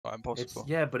like impossible.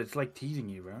 Yeah, but it's like teasing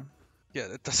you, bro. Yeah,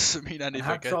 that doesn't mean anything.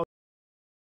 Hacksaw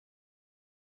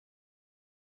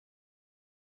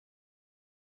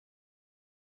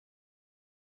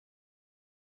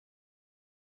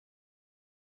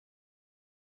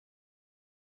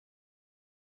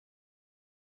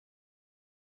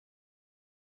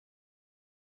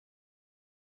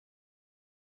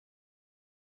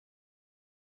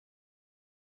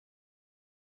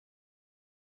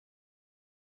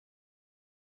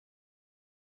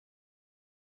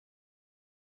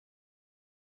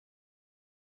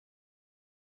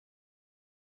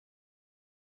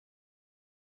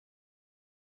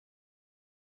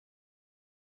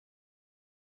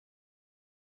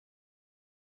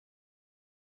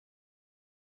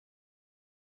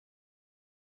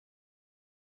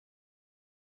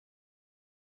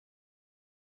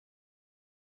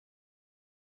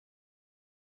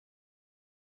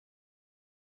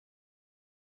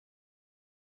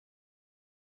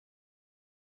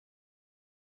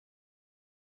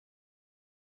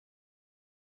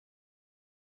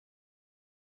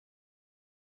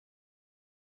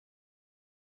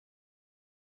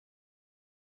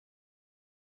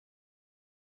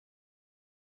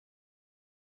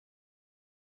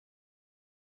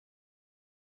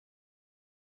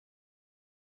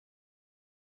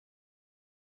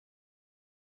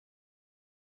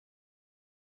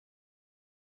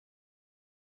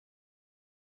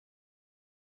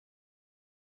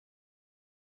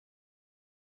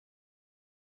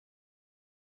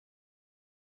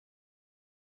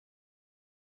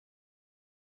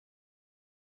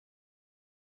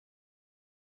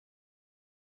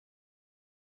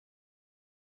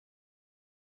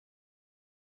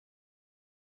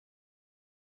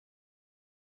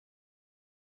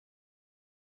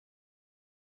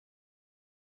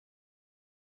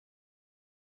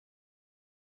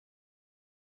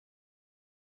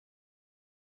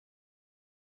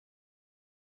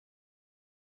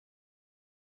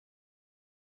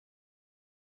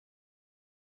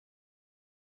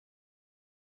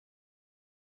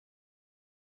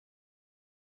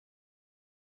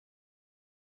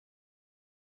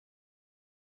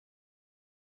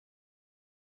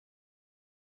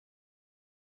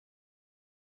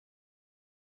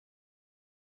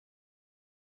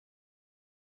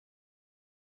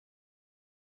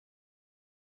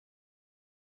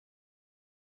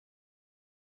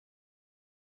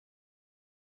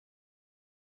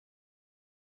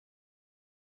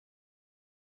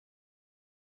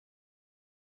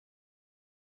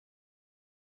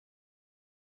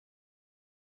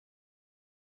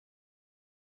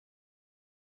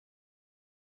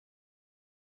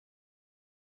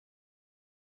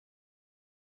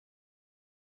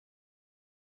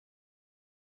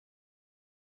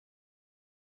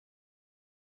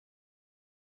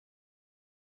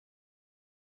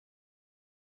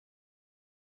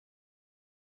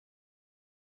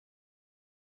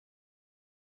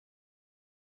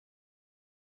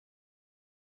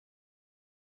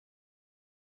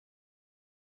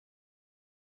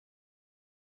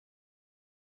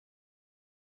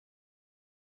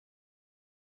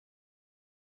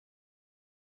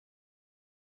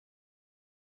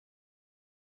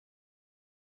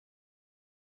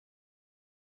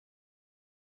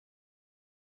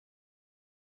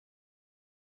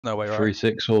No way, right?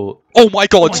 3-6 or Oh my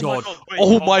god! Oh my god.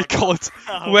 Oh my god!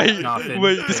 Wait, Nothing.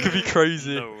 wait, this could be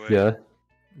crazy. No way. yeah.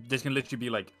 This can literally be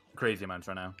like crazy amounts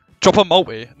right now. Drop a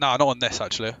multi. Nah, not on this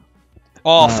actually.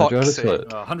 Oh Nah, do you fuck's wanna sake.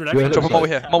 look? 100 Do you extra. Drop a multi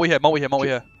here, multi here, multi here, multi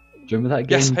here. Do you remember that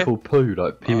game Yes, hey. called Poo,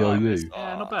 like POU?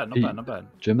 Yeah, not bad, not He- bad, not bad.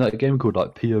 Do you remember that game called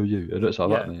like POU? It looks like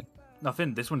Yeah. that, mate.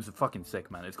 Nothing. This one's fucking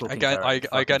sick, man. It's called. I King get, Carrot. I, It's I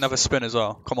get fucking another sick. spin as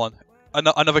well. Come on.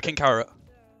 Another King Carrot.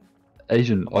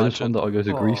 Asian, I just Imagine. want that I go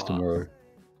to Greece Oh. tomorrow.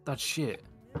 That's shit.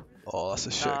 Oh, that's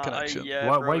a shit connection. Yeah,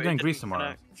 Why- bro, why you it going didn't Greece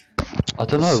tomorrow? connect. I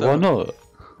don't know, So- why not?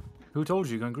 Who told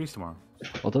you you're going Greece tomorrow?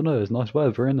 I don't know, it's nice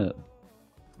weather, isn't it?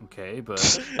 Okay, but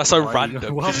That's so why are you-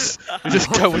 random. What? You're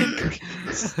just going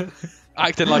Greece.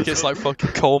 Acting like it's like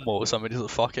fucking Cornwall or something. Just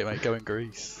like, fuck it, mate, going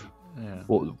Greece. Yeah.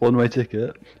 What, one-way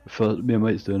ticket, first, me and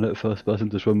mate's doing it, first person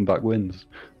to swim back wins.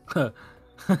 I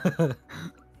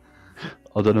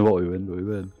don't know what we win, but we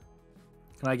win.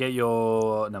 Can I get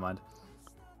your? Never mind.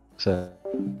 So,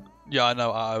 Yeah, I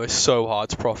know. It's so hard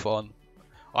to profit on.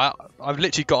 I've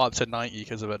literally got up to 90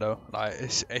 because of it though. Like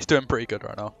it's doing pretty good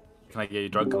right now. Can I get your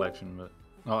drug collection? But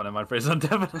oh, never mind. Fraser's on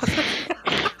debit.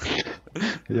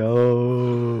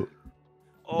 yo,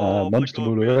 Oh my munched them God,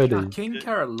 all man. already. King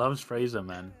Carrot loves Fraser,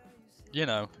 man. You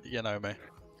know me.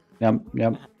 Yum,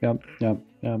 yum, yum, yum,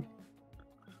 yum.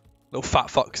 Little fat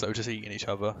fucks though, just eating each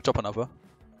other. Drop another.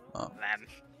 Lamb.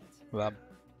 Lamb.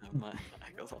 Oh my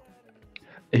goes on.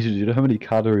 Asian, do you know how many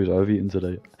calories I've eaten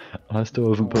today? And I still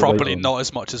haven't put weight Probably on. not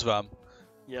as much as them.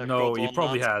 Yeah, No, go he on,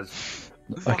 probably lad. has.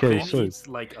 Okay, Fucking so eats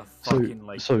like a fucking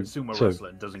sumo so- wrestler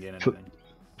and doesn't get anything.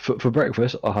 for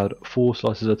breakfast, I had 4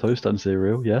 slices of toast and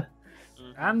cereal, yeah?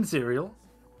 And cereal.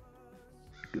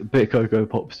 Bit of Cocoa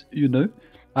Pops, you know?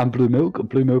 And blue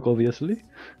milk obviously.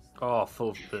 Oh,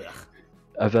 full of ugh.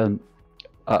 And then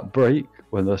at break,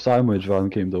 when the sandwich van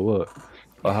came to work,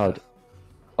 I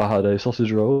had a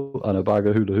sausage roll and a bag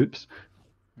of hula hoops.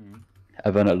 Mm.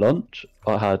 And then at lunch,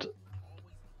 I had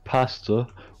pasta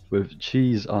with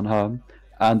cheese and ham,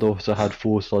 and also had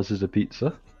 4 slices of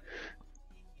pizza.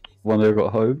 When I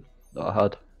got home, I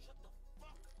had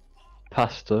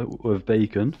pasta with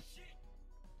bacon.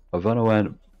 And then I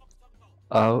went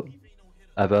out,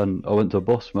 and then I went to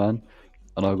Boss Man,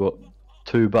 and I got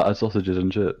 2 battered sausages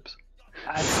and chips.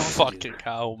 Fucking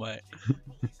hell, mate.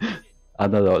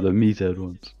 And they're like the meathead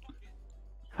ones.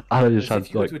 And I just If you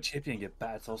had go like, to a chippy and get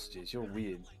battered sausages, you're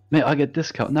weird. mate, I get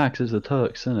discount now 'cause it's the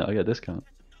Turks, innit? I get discount.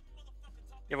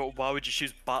 Yeah, but why would you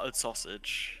choose battered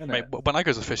sausage? Mate, when I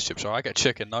go to the fish chip shop, I get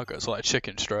chicken nuggets, like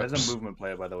chicken strips. There's a movement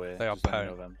player, by the way. They are just so you paying.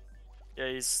 know them. Yeah,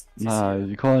 he's Nah,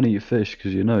 you can't eat fish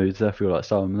because you know it's definitely like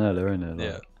salmonella, innit?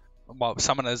 Yeah. Well,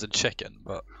 salmon is a chicken,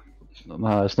 but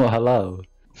Nah, it's not halal.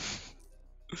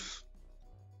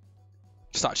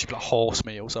 it's actually like horse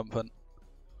meat or something.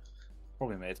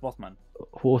 Probably, mate. It's Mothman.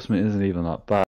 Horse meat isn't even that bad.